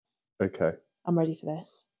Okay. I'm ready for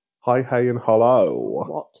this. Hi, hey, and hello.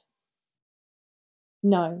 What?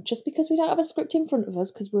 No, just because we don't have a script in front of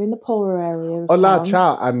us because we're in the poorer area of Hola, town.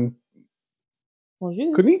 ciao, and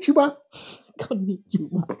Bonjour. konnichiwa.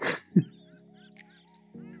 Konnichiwa.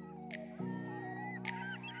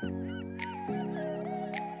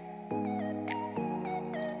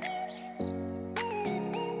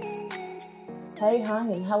 Hey, hi,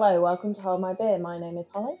 and hello. Welcome to Hold My Beer. My name is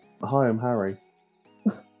Holly. Hi, I'm Harry.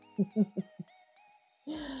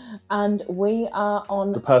 And we are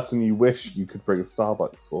on... The person you wish you could bring a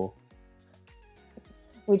Starbucks for.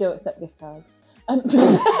 We do accept gift cards.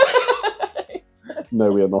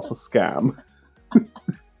 No, we are not a scam.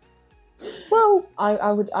 Well...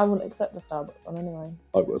 I wouldn't accept a Starbucks one anyway.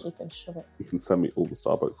 I would. You can shove it. You can send me all the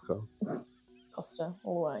Starbucks cards. Costa,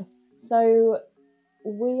 all the way. So,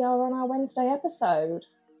 we are on our Wednesday episode.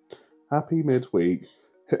 Happy midweek.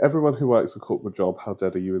 Everyone who works a corporate job, how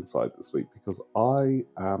dead are you inside this week? Because I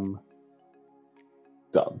am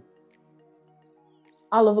done.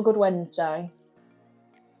 I love a good Wednesday.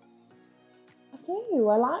 I do.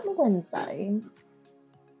 I like my Wednesdays.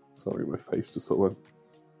 Sorry, my face just sort of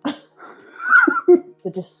went... The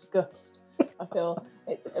disgust. I feel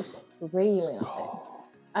it's really nothing.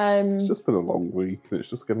 It's just been a long week and it's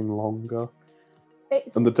just getting longer.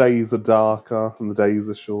 And the days are darker and the days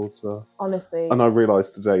are shorter. Honestly. And I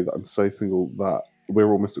realised today that I'm so single that we're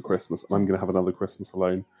almost at Christmas and I'm going to have another Christmas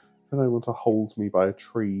alone. I don't want to hold me by a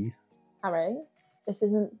tree. Harry, this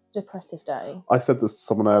isn't depressive day. I said this to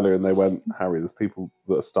someone earlier and they went, Harry, there's people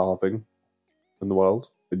that are starving in the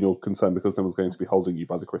world and you're concerned because no one's going to be holding you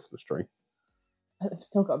by the Christmas tree. I've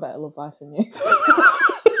still got a better love life than you.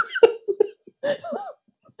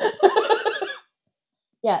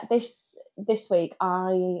 Yeah, this week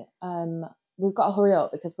we've got to hurry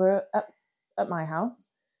up because we're at my house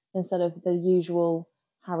instead of the usual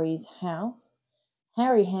Harry's house.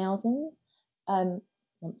 Harryhausen's,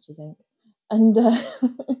 Monsters Inc. And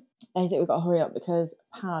basically we've got to hurry up because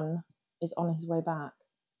Pan is on his way back.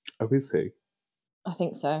 Oh, is he? I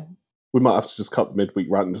think so. We might have to just cut the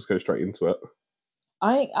midweek rant and just go straight into it.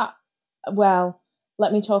 Well,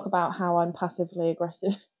 let me talk about how I'm passively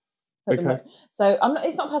aggressive. Okay. So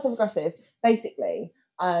it's not passive aggressive. Basically,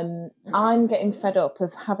 I'm getting fed up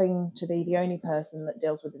of having to be the only person that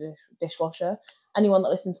deals with the dishwasher. Anyone that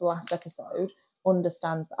listened to the last episode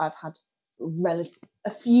understands that I've had a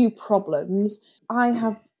few problems. I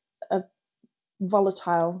have a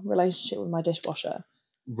volatile relationship with my dishwasher.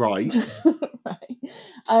 Right. Right.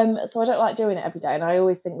 So I don't like doing it every day, and I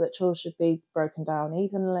always think that chores should be broken down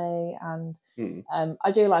evenly. And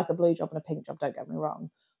I do like a blue job and a pink job. Don't get me wrong,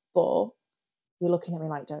 but you're looking at me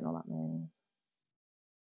like don't know what that means.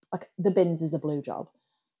 Like the bins is a blue job,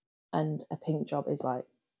 and a pink job is like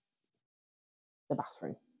the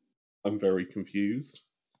bathroom. I'm very confused.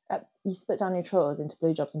 You split down your chores into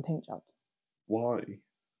blue jobs and pink jobs. Why?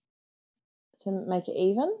 To make it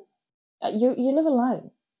even. You live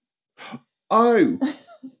alone. Oh,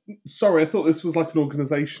 sorry. I thought this was like an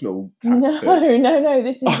organisational tactic. No.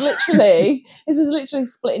 This is literally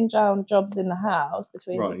splitting down jobs in the house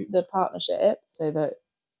between the partnership so that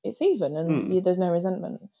it's even and there's no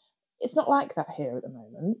resentment. It's not like that here at the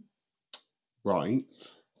moment. Right.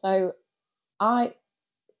 So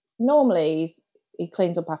normally he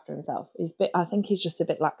cleans up after himself. I think he's just a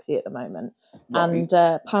bit laxy at the moment. Right. And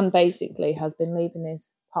Pan basically has been leaving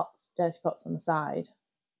his dirty pots on the side.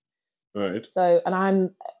 Right. So,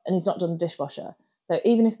 and he's not done the dishwasher. So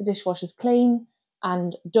even if the dishwasher's clean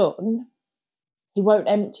and done, he won't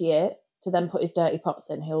empty it to then put his dirty pots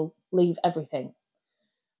in. He'll leave everything.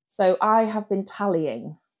 So I have been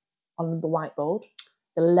tallying on the whiteboard,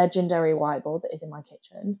 the legendary whiteboard that is in my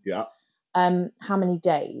kitchen. Yeah. How many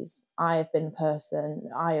days It's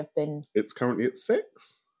currently at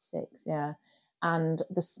 6. 6, yeah. And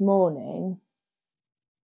this morning,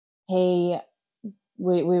 we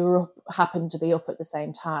happened to be up at the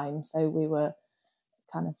same time, so we were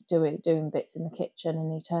kind of doing bits in the kitchen,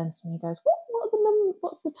 and he turns to me and he goes,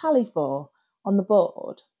 what's the tally for on the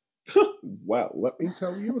board? Well, let me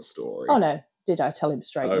tell you a story. Oh no, did I tell him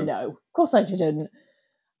straight? Oh. No, of course I didn't.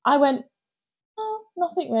 I went, oh,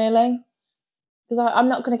 nothing really, because I'm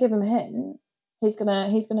not going to give him a hint. He's gonna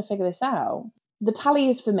figure this out. The tally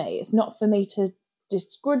is for me. It's not for me to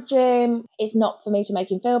disgrudge him. It's not for me to make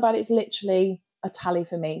him feel bad. It's literally a tally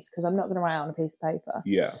for me because I'm not going to write it on a piece of paper.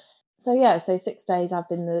 Yeah. So 6 days I've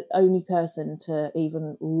been the only person to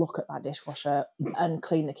even look at that dishwasher and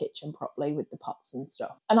clean the kitchen properly with the pots and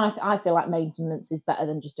stuff. And I feel like maintenance is better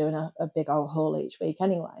than just doing a big old haul each week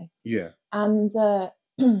anyway. Yeah. And I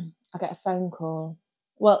get a phone call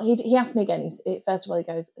Well, he asked me again. First of all, he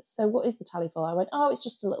goes, "So what is the tally for?" I went, "Oh, it's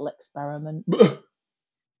just a little experiment."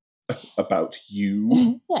 About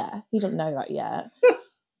you? Yeah, he doesn't know that yet.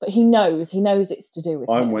 But he knows it's to do with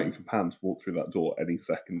him. I'm waiting for Pam to walk through that door any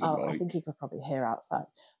second. I think he could probably hear outside.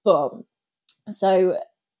 But so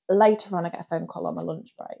later on, I get a phone call on my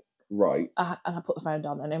lunch break. Right. And I put the phone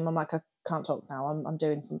down, and I'm like, I can't talk now. I'm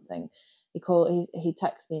doing something. He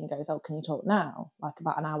texts me and goes, "Oh, can you talk now?" Like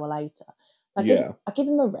about an hour later. So I give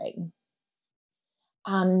him a ring,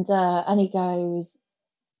 and he goes,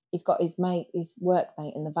 he's got his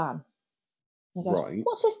workmate in the van. And he goes, right.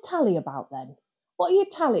 "What's this tally about then? What are you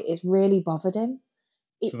tally?" It's really bothered him.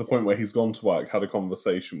 To the point where he's gone to work, had a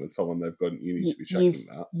conversation with someone, they've gone, "You need to be checking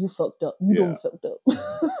that. You fucked up. You done fucked up."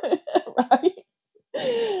 Right?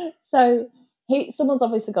 So someone's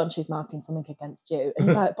obviously gone, "She's marking something against you." And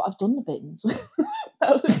he's like, "But I've done the bins."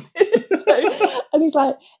 And he's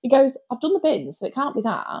like, he goes, "I've done the bins, so it can't be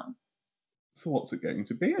that." So what's it going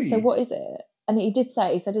to be? So what is it? And he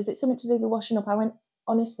said, "Is it something to do with the washing up?" I went,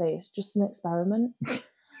 "Honestly, it's just an experiment."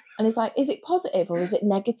 And he's like, "Is it positive or is it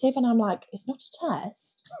negative?" And I'm like, "It's not a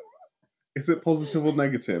test." Is it positive or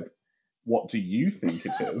negative? What do you think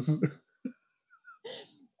it is?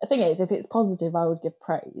 The thing is, if it's positive, I would give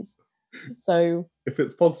praise. So if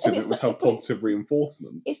it's positive, it would have positive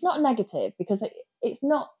reinforcement. It's not negative because it's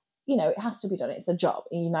not, it has to be done. It's a job,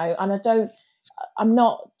 and I'm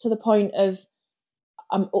not to the point of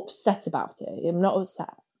I'm upset about it. I'm not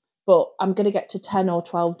upset. But I'm going to get to 10 or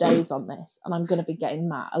 12 days on this, and I'm going to be getting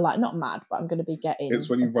mad. Like, not mad, but I'm going to be getting It's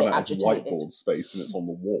when you run out agitated. of whiteboard space and it's on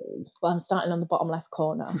the wall. Well, I'm starting on the bottom left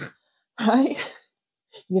corner, right?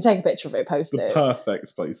 You can take a picture of it, post it. The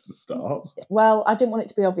perfect place to start. Well, I didn't want it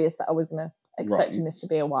to be obvious that I was expecting this to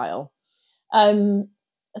be a while.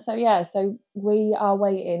 So we are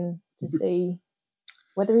waiting to see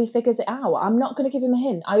whether he figures it out. I'm not going to give him a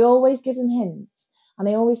hint. I always give him hints, and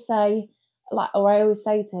I always say, I always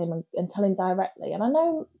say to him and tell him directly. And I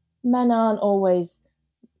know men aren't always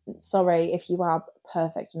sorry if you are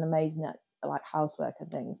perfect and amazing at like housework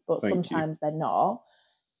and things, but sometimes they're not.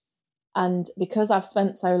 And because I've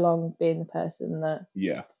spent so long being the person that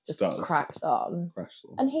just cracks on,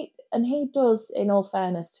 and he does, in all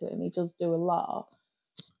fairness to him, he does do a lot.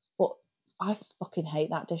 But I fucking hate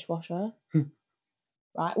that dishwasher,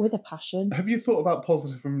 right? With a passion. Have you thought about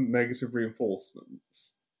positive and negative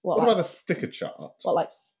reinforcements? What about a sticker chart?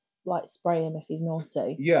 What, like spray him if he's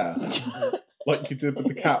naughty? Yeah, like you did with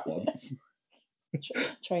the cat once.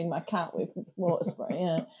 Train my cat with water spray.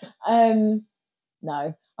 Yeah.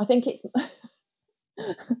 No, I think it's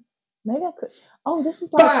maybe I could. Oh, this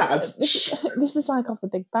is like this is like off the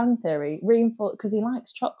Big Bang Theory. Reinforce because he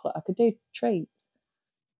likes chocolate. I could do treats.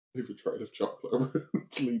 Leave a tray of chocolate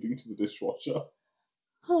leading to the dishwasher.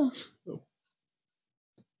 Huh. Oh.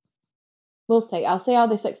 We'll see. I'll see how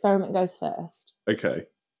this experiment goes first. Okay.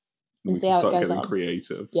 And see how it goes on.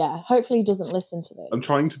 Creative. Yeah. Hopefully he doesn't listen to this. I'm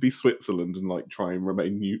trying to be Switzerland and try and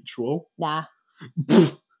remain neutral. Nah.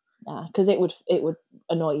 Nah, because it would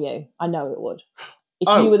annoy you. I know it would.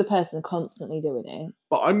 If you were the person constantly doing it.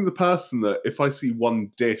 But I'm the person that if I see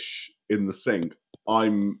one dish in the sink,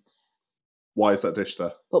 why is that dish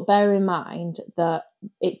there? But bear in mind that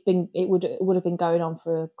it would have been going on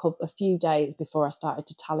for a few days before I started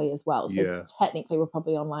to tally as well. So technically we're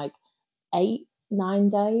probably on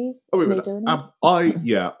 8-9 days. Doing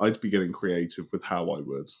it. I'd be getting creative with how I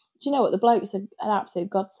would. Do you know what? The bloke's an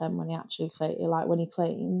absolute godsend when he actually when he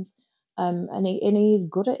cleans, and he is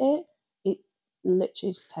good at it. It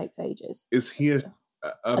literally just takes ages. Is he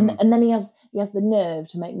and then he has the nerve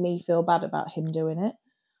to make me feel bad about him doing it,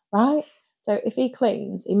 right? So if he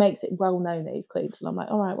cleans, he makes it well known that he's cleaned, and I'm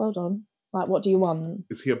like, all right, well done. Like, what do you want?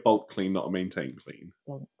 Is he a bulk clean, not a maintain clean?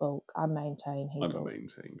 Bulk. I maintain. I'm a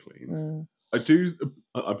maintain clean.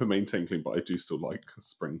 I'm a maintain clean, but I do still like a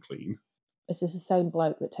spring clean. This is the same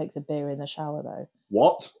bloke that takes a beer in the shower, though.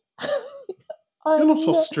 What? You're not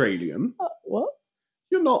Australian. What?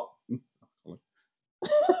 You're not.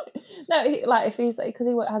 No, if he's because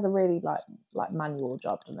he has a really like manual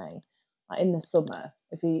job, doesn't he? Like in the summer,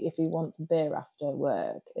 if he wants a beer after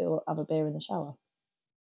work, he'll have a beer in the shower.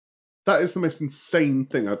 That is the most insane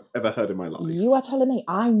thing I've ever heard in my life. You are telling me?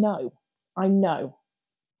 I know,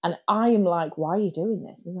 and I am like, why are you doing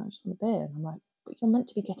this? He's like, I just want a beer, and I'm like, but you're meant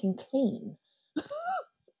to be getting clean.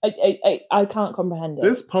 I can't comprehend it.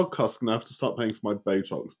 This podcast's going to have to start paying for my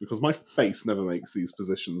Botox because my face never makes these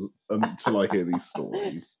positions until I hear these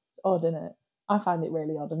stories. It's odd, isn't it? I find it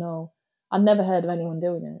really odd and all. I've never heard of anyone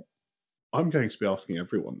doing it. I'm going to be asking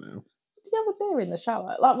everyone now. Do you have a beer in the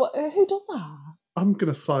shower? Like, what? Who does that? I'm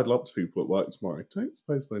going to sidle up to people at work tomorrow. Don't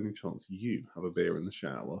suppose by any chance you have a beer in the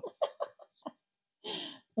shower?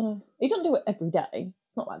 You don't do it every day.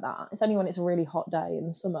 It's not like that. It's only when it's a really hot day in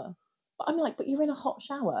the summer. But I'm like, but you're in a hot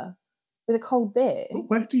shower with a cold beer. Well,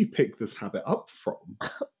 where do you pick this habit up from?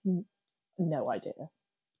 No idea.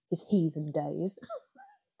 His heathen days.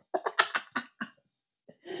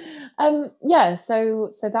 Yeah,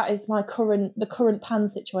 so that is the current pan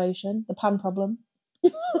situation, the pan problem.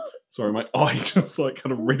 Sorry, my eye just like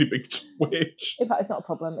had a really big twitch. In fact, it's not a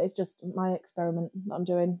problem. It's just my experiment that I'm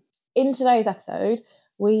doing. In today's episode,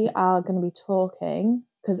 we are going to be talking,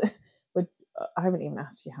 because I haven't even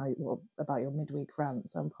asked you about your midweek rant,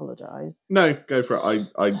 so I apologise. No, go for it.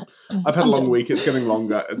 I've had a long week. It's getting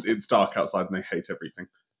longer. It's dark outside and I hate everything.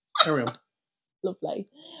 Carry on. Lovely.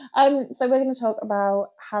 So we're going to talk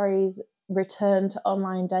about Harry's return to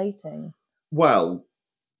online dating. Well,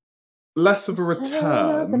 less of a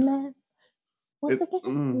return.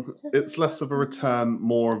 It's less of a return,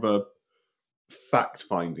 more of a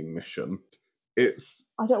fact-finding mission.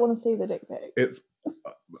 I don't want to see the dick pics.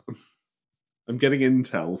 I'm getting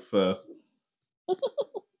intel for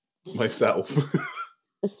myself.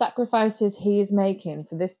 The sacrifices he is making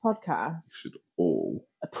for this podcast, You should all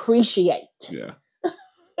appreciate. Yeah.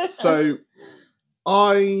 So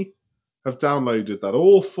I have downloaded that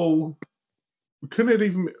awful, couldn't it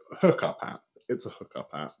even hookup app? It's a hookup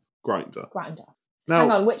app. Grindr. Now,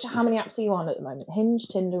 hang on, how many apps are you on at the moment? Hinge,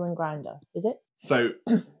 Tinder, and Grindr. Is it? So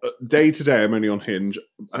day to day, I'm only on Hinge.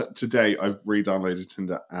 Today, I've re-downloaded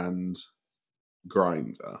Tinder and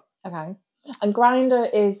Grindr. Okay. And Grindr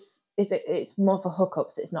it's more for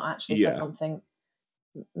hookups. It's not actually for something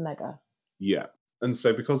mega. Yeah. And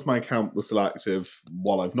so because my account was still active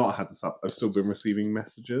while I've not had this up, I've still been receiving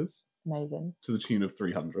messages. Amazing. To the tune of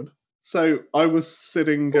 300. So I was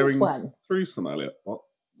sitting Since going when? through some earlier. What?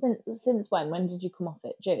 Since when? When did you come off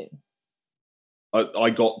it? June? I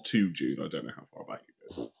got to June. I don't know how far back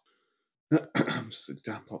it goes. I'm just so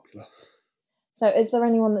damn popular. So is there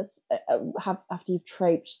anyone that's, after you've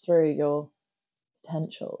traipsed through your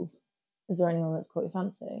potentials, is there anyone that's caught your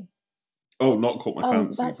fancy? Oh, not caught my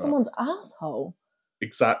fancy. That's someone's asshole.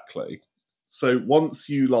 Exactly. So once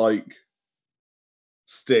you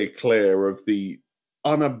steer clear of the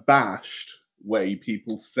unabashed way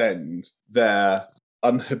people send their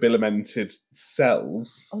unhabilimented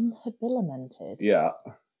selves. Unhabilimented? Yeah.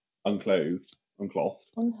 Unclothed. Unclothed.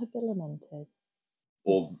 Unhabilimented.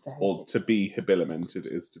 Or to be habilimented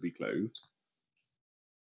is to be clothed.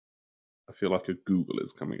 I feel like a Google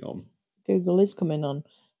is coming on. Google is coming on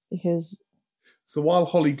because... So while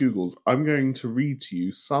Holly Googles, I'm going to read to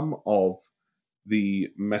you some of the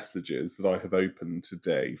messages that I have opened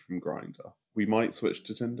today from Grindr. We might switch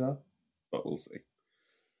to Tinder, but we'll see.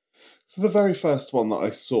 So the very first one that I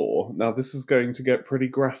saw, now this is going to get pretty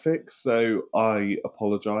graphic, so I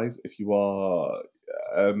apologise if you are...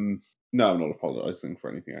 no, I'm not apologising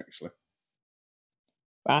for anything, actually.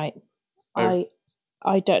 Right.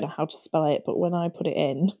 I don't know how to spell it, but when I put it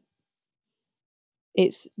in,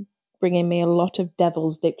 it's bringing me a lot of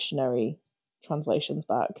Devil's Dictionary translations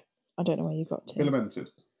back. I don't know where you got to. Habilimented.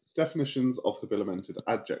 Definitions of habilimented.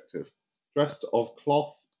 Adjective. Dressed of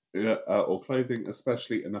cloth or clothing,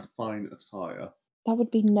 especially in a fine attire. That would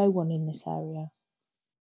be no one in this area.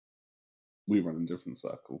 We run in different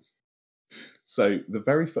circles. So the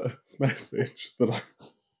very first message that I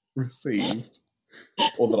received,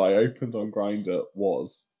 or that I opened on Grindr,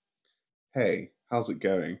 was, "Hey, how's it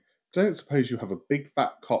going? Don't suppose you have a big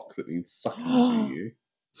fat cock that needs sucking, do you?"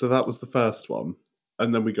 So that was the first one.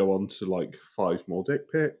 And then we go on to 5 more dick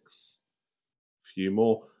pics. A few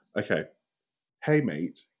more. Okay. "Hey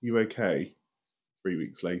mate, you okay?" 3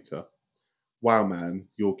 weeks later. "Wow man,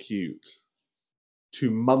 you're cute." 2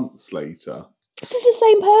 months later. Is this the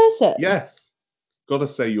same person? Yes. "Gotta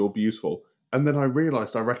say you're beautiful." And then I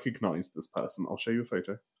realised I recognised this person. I'll show you a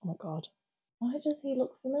photo. Oh my god. Why does he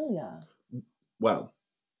look familiar? Well,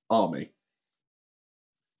 Army.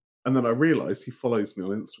 And then I realised he follows me on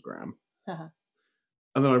Instagram.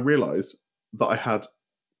 And then I realised that I had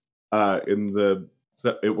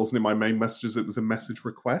it wasn't in my main messages, it was in message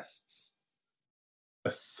requests.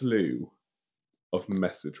 A slew of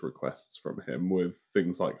message requests from him with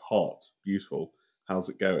things like hot, beautiful, how's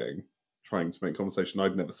it going? Trying to make conversation.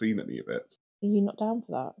 I'd never seen any of it. Are you not down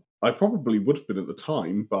for that? I probably would have been at the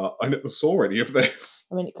time, but I never saw any of this.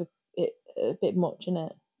 I mean, it a bit much, isn't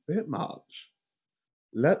it? Bit much.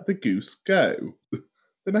 Let the goose go.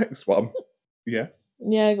 The next one. Yes?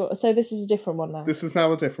 Yeah, so this is a different one now. This is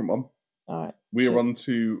now a different one. All right. We are on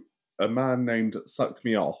to a man named Suck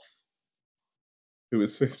Me Off, who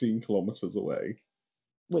is 15 kilometres away.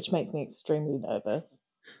 which makes me extremely nervous.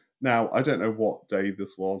 Now, I don't know what day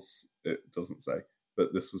this was. It doesn't say.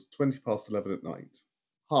 But this was 11:20 at night.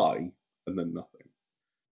 Hi, and then nothing.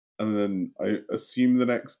 And then I assume the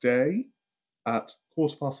next day at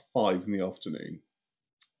 5:15 in the afternoon.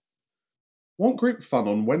 Want group fun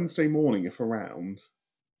on Wednesday morning if around?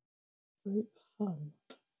 Group fun?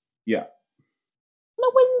 Yeah. On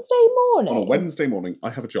a Wednesday morning? On a Wednesday morning,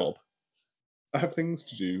 I have a job. I have things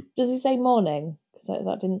to do. Does he say morning? Because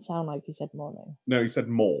that didn't sound like he said morning. No, he said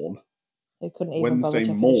morn. So he couldn't even Wednesday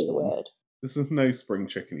bother to finish the morn. word. This is no spring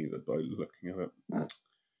chicken either, by looking at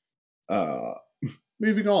it.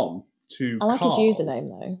 Moving on to I like Carl. his username,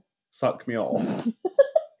 though. Suck me off.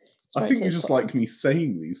 I think you just like me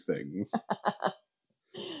saying these things.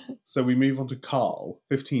 So we move on to Carl,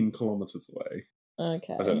 15 kilometres away.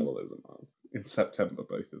 Okay. I don't know what those are miles. In September,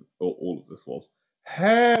 all of this was.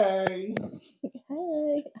 Hey!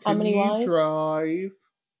 Hey! How many Can Ys? you drive?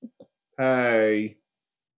 Hey!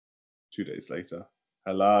 2 days later.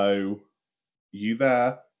 Hello? You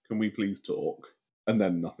there? Can we please talk? And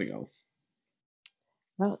then nothing else.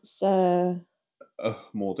 That's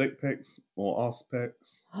more dick pics, more ass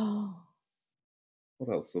pics. What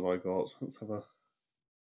else have I got? Let's have a...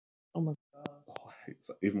 Oh my God. Oh, I hate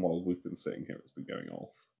that. Even while we've been sitting here, it's been going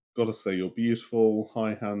off. Gotta say, you're beautiful.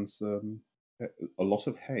 Hi, handsome. A lot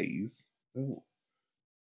of haze. Oh.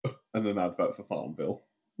 And an advert for Farmville.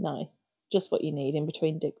 Nice. Just what you need in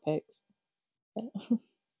between dick pics. No,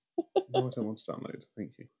 I don't want to download.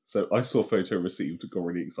 Thank you. So I saw photo received, got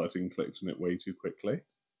really excited and clicked on it way too quickly.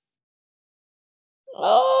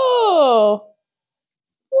 Oh!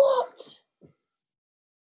 What?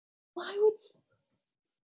 Why would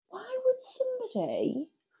somebody...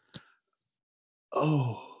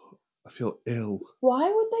 Oh, I feel ill.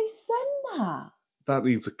 Why would they send that? That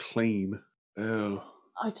needs a clean. Oh.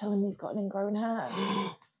 I tell him he's got an ingrown hair.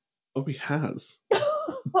 Oh, he has.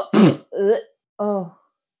 Oh.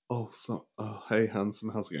 Oh, hey, handsome.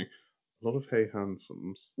 How's it going? A lot of hey,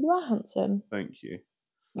 handsomes. You are handsome. Thank you.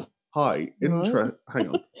 Hi, hang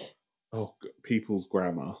on. Oh, people's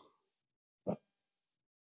grammar.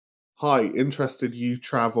 Hi, interested you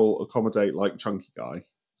travel, accommodate like chunky guy.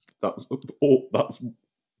 That's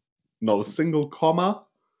not a single comma.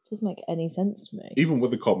 Doesn't make any sense to me. Even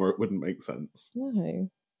with a comma, it wouldn't make sense. No.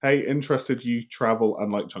 Hey, interested you travel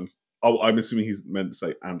and like chunky... Oh, I'm assuming he's meant to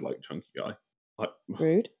say and like chunky guy.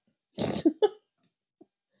 Rude.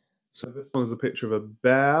 So this one is a picture of a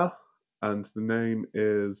bear, and the name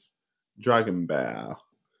is Dragon Bear.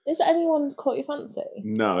 Is anyone caught your fancy?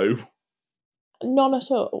 No. None at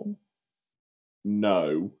all?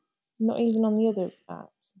 No. Not even on the other apps?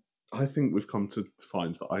 I think we've come to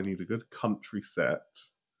find that I need a good country set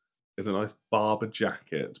in a nice Barber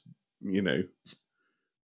jacket,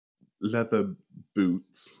 leather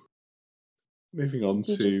boots. Moving on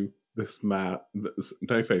to this man,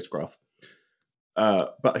 no photograph.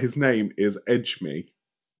 But his name is Edge Me.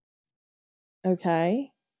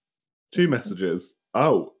 Okay. 2 messages.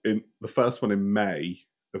 Oh, in the first one in May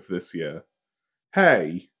of this year.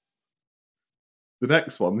 Hey. The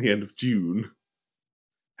next one, the end of June.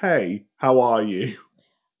 Hey, how are you?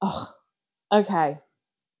 Oh, okay.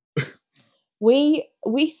 we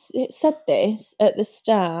said this at the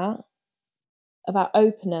start about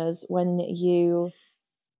openers when you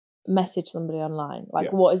message somebody online.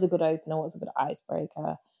 Like, what is a good opener? What's a good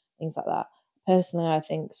icebreaker? Things like that. Personally, I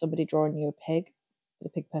think somebody drawing you a pig, the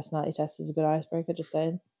pig personality test is a good icebreaker. Just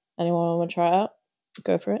saying. Anyone want to try it out?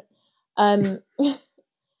 Go for it.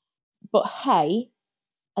 But hey,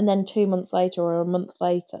 and then 2 months later or a month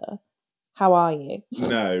later, how are you?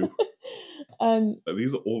 No.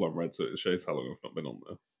 These are all unread, so it shows how long I've not been on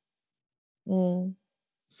this.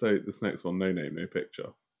 So this next one, no name, no picture.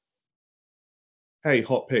 Hey,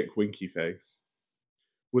 hot pic, winky face.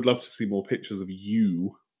 Would love to see more pictures of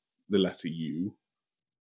you, the letter U,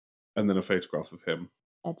 and then a photograph of him.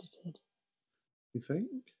 Edited. You think?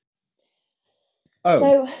 Oh,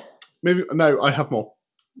 so, maybe, no, I have more.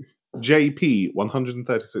 JP,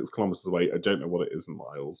 136 kilometres away. I don't know what it is in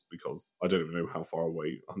miles because I don't even know how far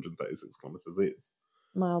away 136 kilometres is.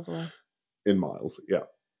 Miles away. In miles, yeah.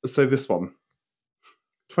 So this one,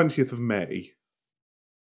 20th of May.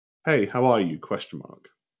 Hey, how are you? ?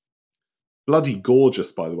 Bloody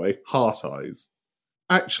gorgeous, by the way. Heart eyes.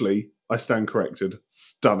 Actually, I stand corrected.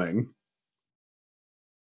 Stunning.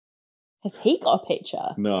 Has he got a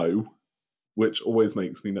picture? No. Which always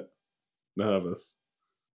makes me nervous.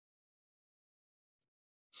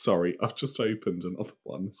 Sorry, I've just opened another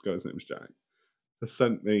one. This guy's name's Jack. Has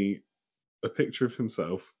sent me a picture of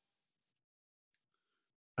himself.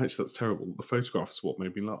 Actually, that's terrible. The photograph is what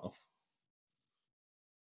made me laugh.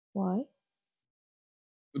 Why?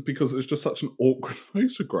 Because it's just such an awkward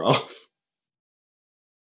photograph.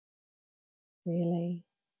 Really?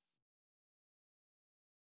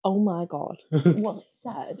 Oh my God. What's he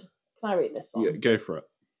said? Can I read this one? Yeah, go for it.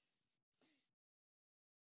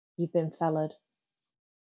 You've been fellared.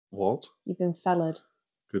 What? You've been fellared.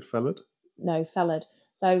 Good fella? No, fellared.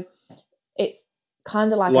 So it's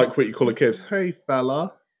kind of like... Like what you call a kid. Hey,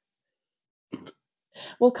 fella.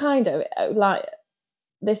 Well, kind of. Like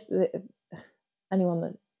this... Anyone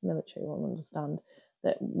that's military will understand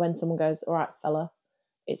that when someone goes, all right, fella,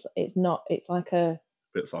 it's not... It's like a...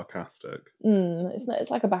 Bit sarcastic.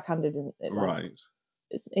 It's like a backhanded... Right.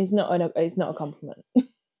 It's not a compliment.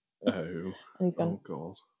 Oh. And he's gone, oh,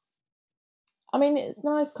 God. I mean, it's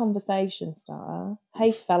nice conversation starter.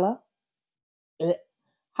 Hey, fella.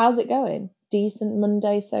 How's it going? Decent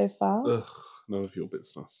Monday so far? Ugh, none of your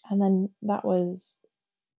business. And then that was...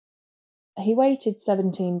 He waited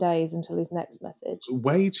 17 days until his next message.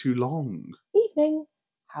 Way too long. Evening.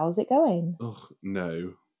 How's it going? Ugh,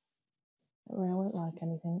 no. I won't like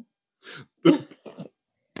anything.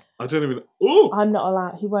 I don't even... Oh! I'm not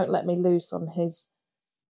allowed. He won't let me loose on his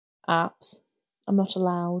apps. I'm not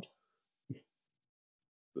allowed.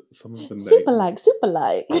 Some of the Super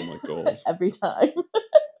like. Oh my God. Every time.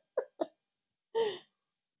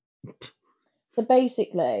 So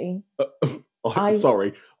basically...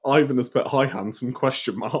 Sorry. Ivan has put, hi, handsome, ?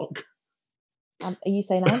 Are you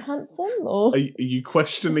saying I'm handsome? Or Are you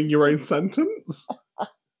questioning your own sentence?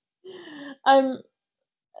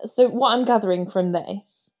 So what I'm gathering from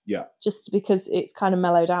this... Yeah. Just because it's kind of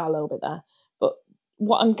mellowed out a little bit there. But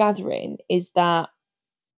what I'm gathering is that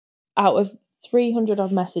out of 300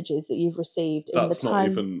 odd messages that you've received in the time... That's not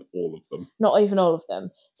even all of them. Not even all of them.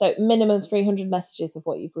 So minimum 300 messages of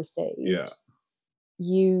what you've received. Yeah.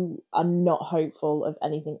 You are not hopeful of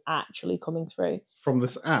anything actually coming through. From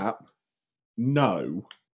this app? No.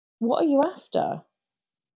 What are you after?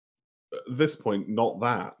 At this point, not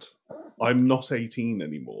that. I'm not 18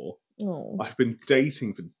 anymore. Oh. I've been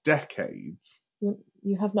dating for decades.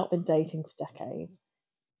 You have not been dating for decades.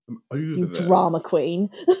 I'm over You this. drama queen.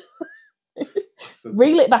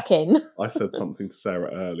 Reel it back in. I said something to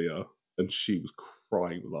Sarah earlier, and she was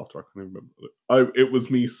crying with laughter. I can't even remember. Oh, it was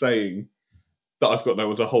me saying that I've got no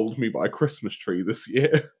one to hold me by a Christmas tree this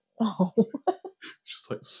year. Oh. It's just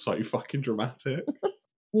like so fucking dramatic.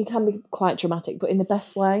 You can be quite dramatic, but in the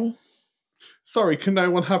best way. Sorry, can no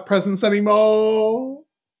one have presents anymore?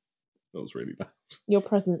 That was really bad. Your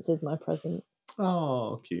presence is my present.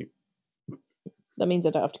 Oh, cute. That means I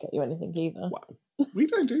don't have to get you anything either. Wow. We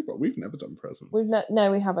don't do, but we've never done presents.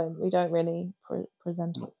 No, we haven't. We don't really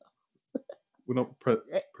present ourselves. We're not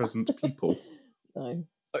present people. No.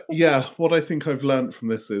 Yeah, what I think I've learned from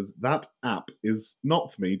this is that app is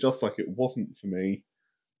not for me, just like it wasn't for me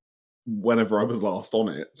whenever I was last on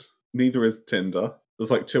it. Neither is Tinder.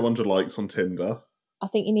 There's like 200 likes on Tinder. I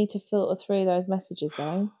think you need to filter through those messages,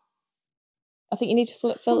 though. I think you need to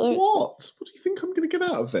filter... For what? What do you think I'm going to get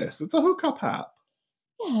out of this? It's a hookup app.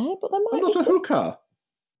 Yeah, but there might I'm not a hooker.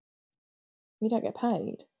 You don't get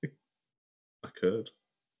paid. I could.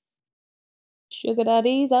 Sugar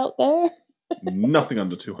daddies out there? Nothing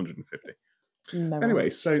under 250. No. Anyway,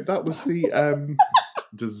 so that was the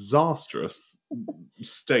disastrous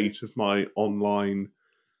state of my online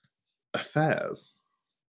affairs.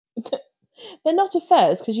 They're not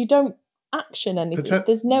affairs because you don't action anything.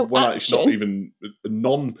 There's no action. Actually, not even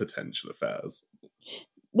non-potential affairs.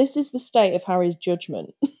 This is the state of Harry's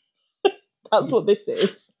judgment. That's what this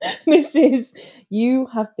is. This is, you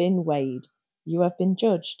have been weighed, you have been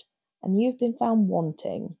judged, and you've been found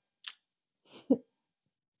wanting.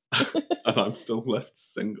 And I'm still left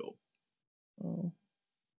single. Oh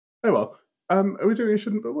well. Are we doing a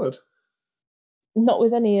shouldn't but would? Not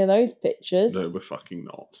with any of those pictures. No, we're fucking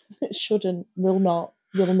not. Shouldn't, will not,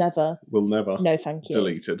 will never. Will never. No, thank you.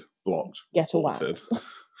 Deleted, blocked, Get a wanted. wax.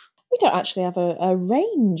 We don't actually have a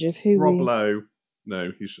range of who Rob Lowe.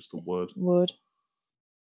 No, he's just a would.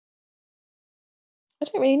 I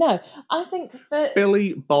don't really know. I think for...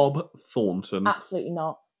 Billy Bob Thornton. Absolutely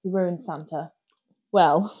not. He ruined Santa.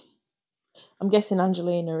 Well, I'm guessing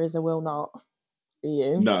Angelina is a will not for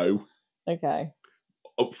you. No. Okay.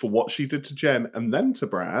 For what she did to Jen and then to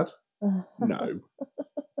Brad, no.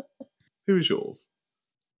 Who is yours?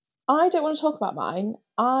 I don't want to talk about mine.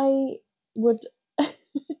 I would...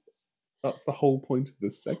 That's the whole point of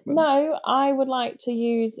this segment. No, I would like to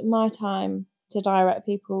use my time to direct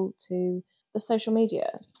people to the social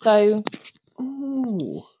media. So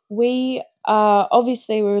we are...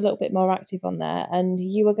 Obviously, we're a little bit more active on there, and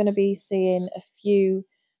you are going to be seeing a few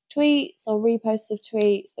tweets or reposts of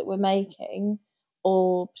tweets that we're making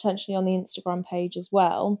or potentially on the Instagram page as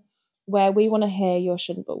well, where we want to hear your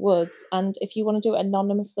shouldn't but woulds. And if you want to do it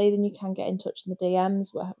anonymously, then you can get in touch in the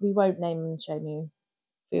DMs. We won't name and shame you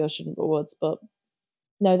for your shouldn't but woulds, but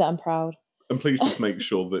know that I'm proud. And please just make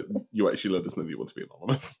sure that you actually let us know that you want to be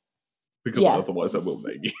anonymous. Because otherwise I will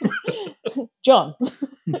name you. John.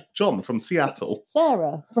 John from Seattle.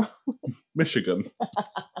 Sarah from Michigan.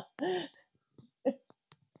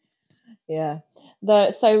 Yeah.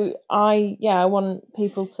 I want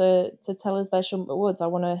people to tell us their shouldn't but woulds. I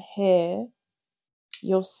want to hear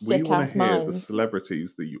your sick ass minds. We want to hear the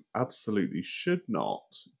celebrities that you absolutely should not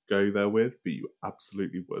go there with, but you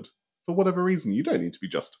absolutely would. For whatever reason, you don't need to be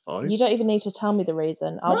justified. You don't even need to tell me the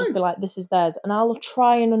reason. I'll just be like, this is theirs. And I'll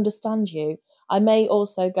try and understand you. I may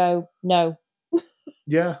also go, no.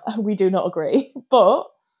 Yeah. We do not agree. But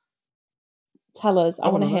tell us. I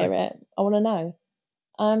want to hear it. I want to know.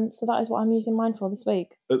 So that is what I'm using mine for this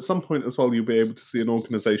week. At some point as well, you'll be able to see an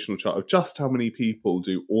organisational chart of just how many people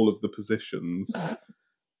do all of the positions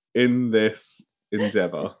in this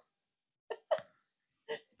endeavour.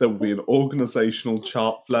 There will be an organisational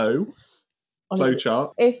chart flow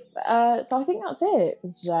chart. So I think that's it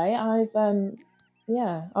for today. I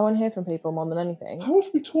want to hear from people more than anything. How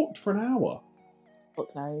have we talked for an hour?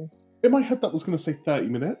 Fuck knows. In my head, that was going to say 30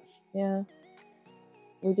 minutes. Yeah.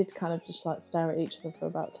 We did kind of just like stare at each other for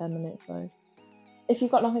about 10 minutes though. If you've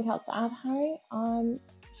got nothing else to add, Harry, shall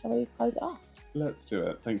we close it off? Let's do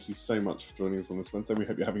it. Thank you so much for joining us on this Wednesday. We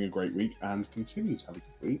hope you're having a great week and continue to have a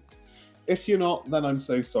good week. If you're not, then I'm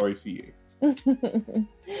so sorry for you.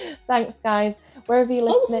 Thanks, guys. Wherever you're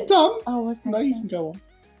listening. I wasn't done. Oh, okay. No, you can go on.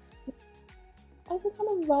 I was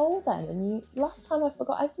on a roll then, and last time I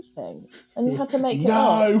forgot everything, and you had to make it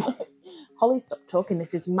up. No. Holly, stop talking.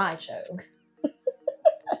 This is my show.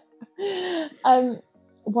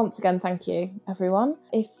 Once again, thank you, everyone.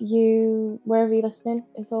 Wherever you're listening,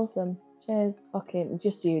 it's awesome. Cheers. Fucking,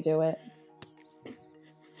 just you do it.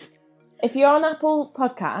 If you're on Apple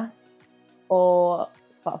Podcasts or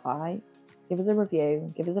Spotify, give us a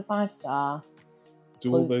review, give us a 5-star.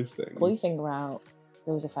 Do all those things. Pull your finger out.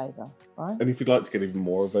 Do us a favour, right? And if you'd like to get even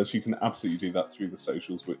more of us, you can absolutely do that through the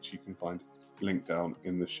socials, which you can find linked down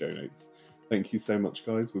in the show notes. Thank you so much,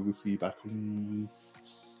 guys. We will see you back on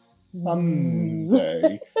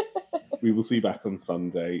Sunday. We will see you back on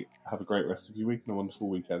Sunday. Have a great rest of your week and a wonderful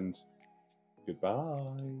weekend. Goodbye.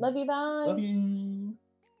 Love you, bye. Love you.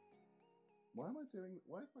 Why is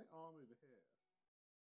my arm over here?